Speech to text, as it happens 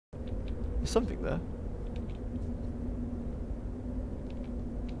There's something there.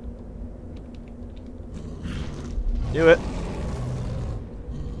 Knew it.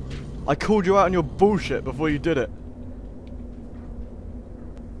 I called you out on your bullshit before you did it.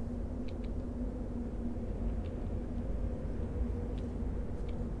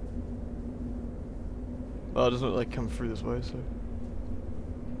 Well, it doesn't look like I come through this way, so...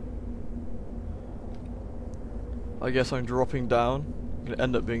 I guess I'm dropping down. I'm gonna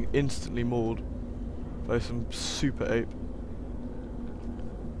end up being instantly mauled by some super ape.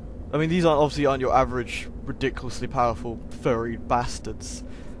 I mean, these obviously aren't your average, ridiculously powerful, furry bastards.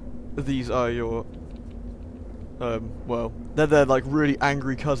 These are your... well, they're like really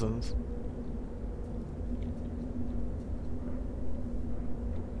angry cousins.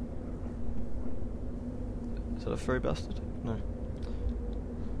 Is that a furry bastard? No.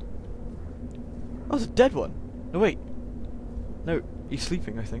 Oh, it's a dead one! No, wait. No, he's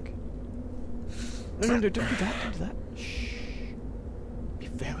sleeping, I think. No, don't do that, don't do that. Shh. Be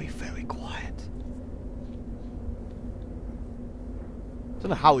very, very quiet. I don't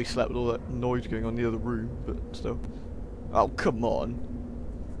know how he slept with all that noise going on in the other room, but still. Oh, come on.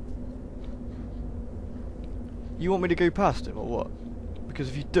 You want me to go past him, or what? Because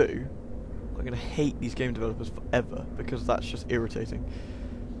if you do, I'm going to hate these game developers forever, because that's just irritating.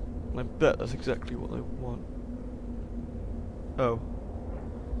 And I bet that's exactly what they want. Oh.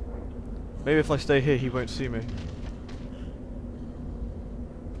 Maybe if I stay here, he won't see me.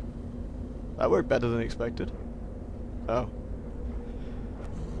 That worked better than expected. Oh.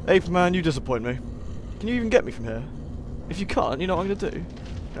 Ape man, you disappoint me. Can you even get me from here? If you can't, you know what I'm going to do?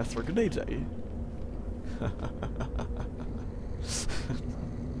 I'm going to throw grenades at you.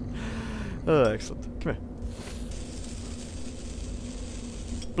 Oh, excellent. Come here.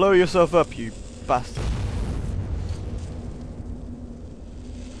 Blow yourself up, you bastard.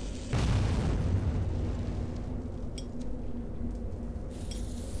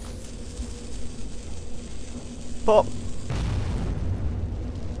 Pop.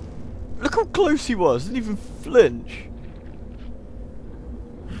 Look how close he was. Didn't even flinch.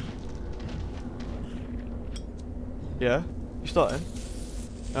 Yeah? You starting?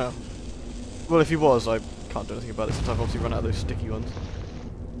 Oh. Well, if he was, I can't do anything about it since I've obviously run out of those sticky ones.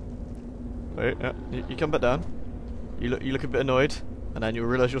 Wait, yeah. You come back down. You look a bit annoyed, and then you'll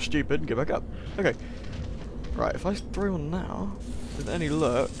realise you're stupid and get back up. Okay. Right, if I throw one now, with any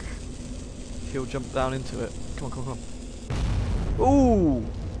luck, he'll jump down into it. Come on, come on, come on. Ooh!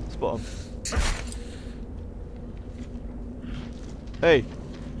 Spot on. Hey!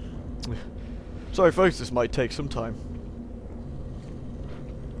 Sorry folks, this might take some time.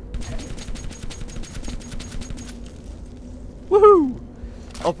 Woohoo!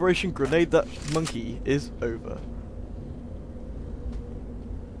 Operation Grenade That Monkey is over.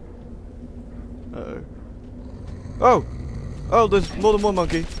 Uh-oh. Oh! Oh, there's more than one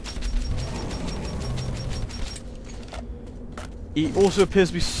monkey. He also appears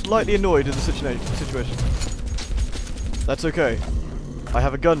to be slightly annoyed in the situation. That's okay. I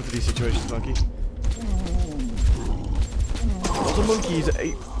have a gun for these situations, monkey. Not a monkey, he's an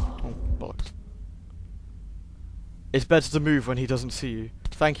ape. Oh, bollocks. It's better to move when he doesn't see you.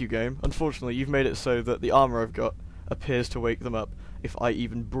 Thank you, game. Unfortunately, you've made it so that the armor I've got appears to wake them up if I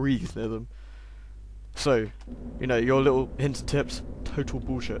even breathe near them. So, you know, your little hints and tips, total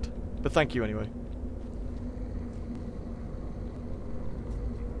bullshit. But thank you anyway.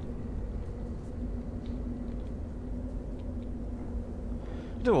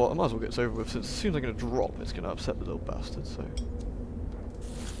 You know what, I might as well get this over with, since as soon as I'm going to drop, it's going to upset the little bastard, so...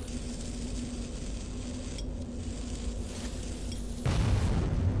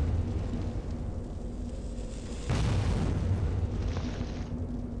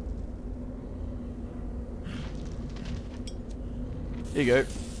 Here you go.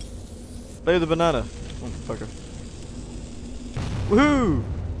 Play the banana. Oh, fucker. Woohoo!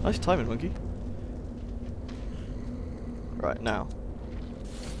 Nice timing, monkey. Right, now.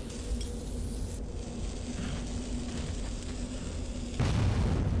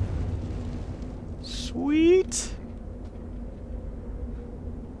 Sweet!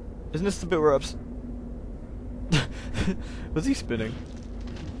 Isn't this the bit where Was he spinning?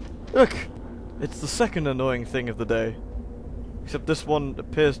 Look! It's the second annoying thing of the day. Except this one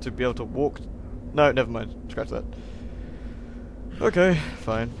appears to be able to walk... No, never mind. Scratch that. Okay,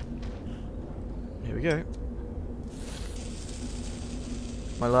 fine. Here we go.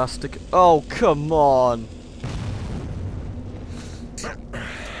 My last stick... Oh, come on!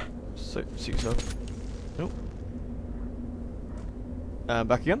 So, suit yourself. Nope.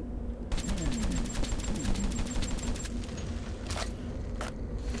 Back again.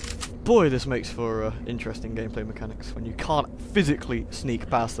 Boy, this makes for interesting gameplay mechanics when you can't physically sneak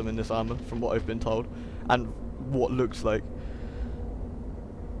past them in this armor, from what I've been told, and what looks like.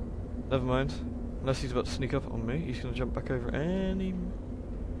 Never mind. Unless he's about to sneak up on me, he's going to jump back over any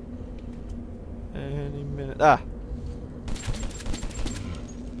minute. Ah!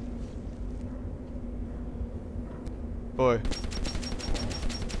 Boy.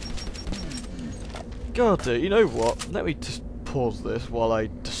 God, dude, you know what? Let me just pause this while I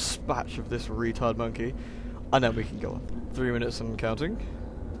dispatch of this retard monkey, and then we can go on. 3 minutes and counting.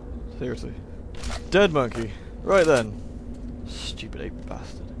 Seriously. Dead monkey. Right then. Stupid ape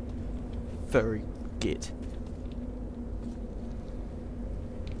bastard. Very git.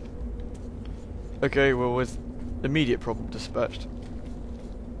 Okay, well, with immediate problem dispatched,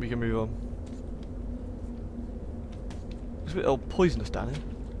 we can move on. It's a bit old poisonous down here.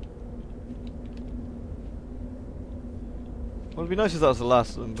 Well, it'd be nice if that was the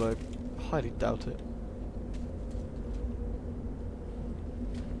last of them, but I highly doubt it.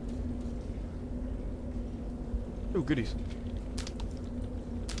 Oh, goodies.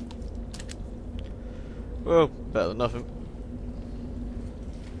 Well, better than nothing.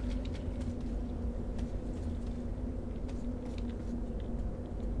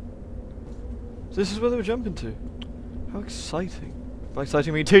 So this is where they were jumping to. How exciting. By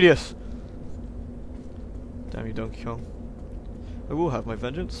exciting I mean tedious. Damn you, Donkey Kong. I will have my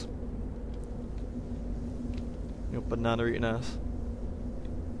vengeance. Your banana eating ass.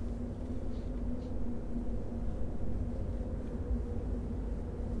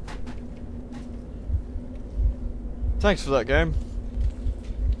 Thanks for that game.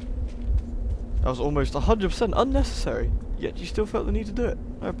 That was almost 100% unnecessary, yet you still felt the need to do it.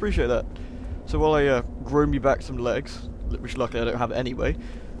 I appreciate that. So while I grow me back some legs, which luckily I don't have anyway,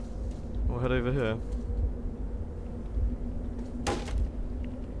 we'll head over here.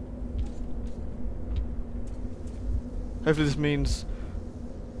 Hopefully this means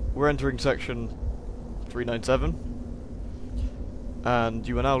we're entering section 397, and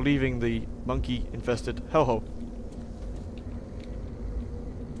you are now leaving the monkey-infested hellhole.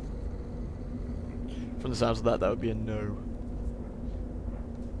 From the sounds of that, that would be a no.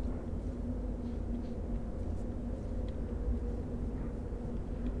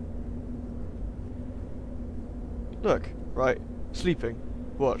 Look, right, sleeping.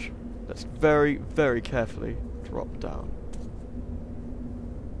 Watch. Let's very, very carefully drop down.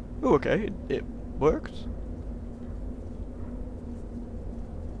 Oh, okay, it worked.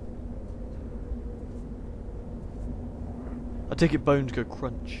 I take it bones go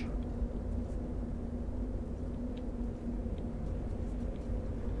crunch.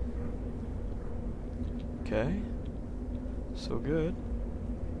 Okay, so good.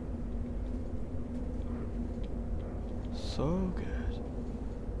 So good.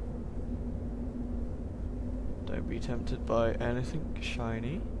 Don't be tempted by anything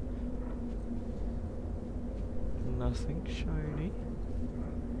shiny. Nothing shiny.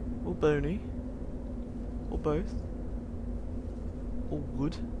 Or bony. Or both. Or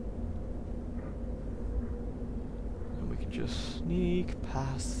wood. And we can just sneak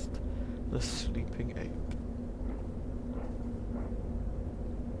past the sleeping ape.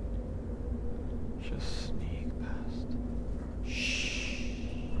 Just sneak past. Shh.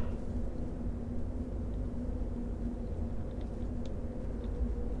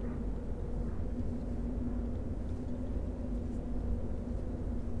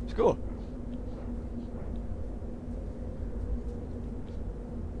 Score.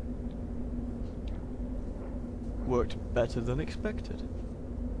 Worked better than expected.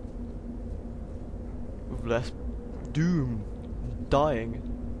 With less doom and dying.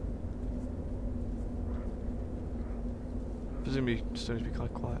 Presumably, still needs to be kind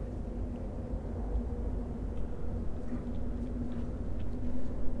of quiet.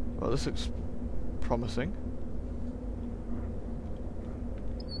 Well, this looks promising.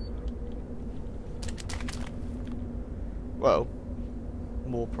 Well,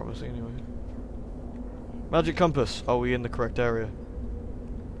 more promising anyway. Magic compass. Are we in the correct area?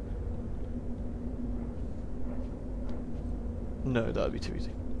 No, that would be too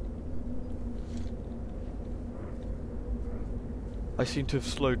easy. I seem to have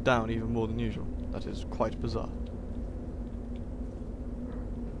slowed down even more than usual. That is quite bizarre.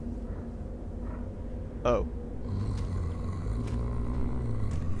 Oh.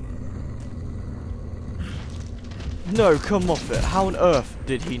 No, come off it. How on earth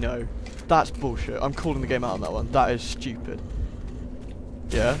did he know? That's bullshit. I'm calling the game out on that one. That is stupid.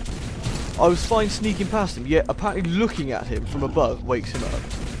 Yeah? I was fine sneaking past him, yet apparently looking at him from above wakes him up.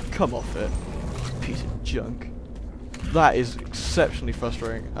 Come off it. Piece of junk. That is exceptionally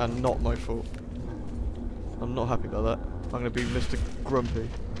frustrating and not my fault. I'm not happy about that. I'm going to be Mr. Grumpy.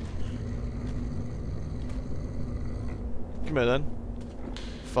 Come here then.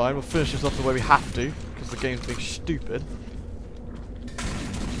 Fine, we'll finish this off the way we have to, because the game's being stupid.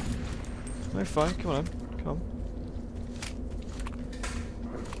 No, fine, come on then. Come on.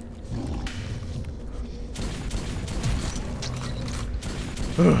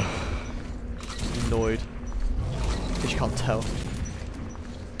 Annoyed. Guess you can't tell.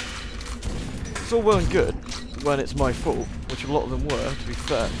 It's all well and good when it's my fault, which a lot of them were, to be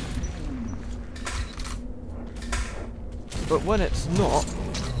fair. But when it's not,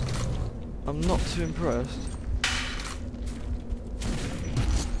 I'm not too impressed.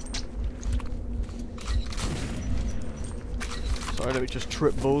 Sorry, let me just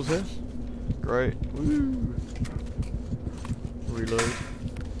trip balls here. Great. Woo. Reload.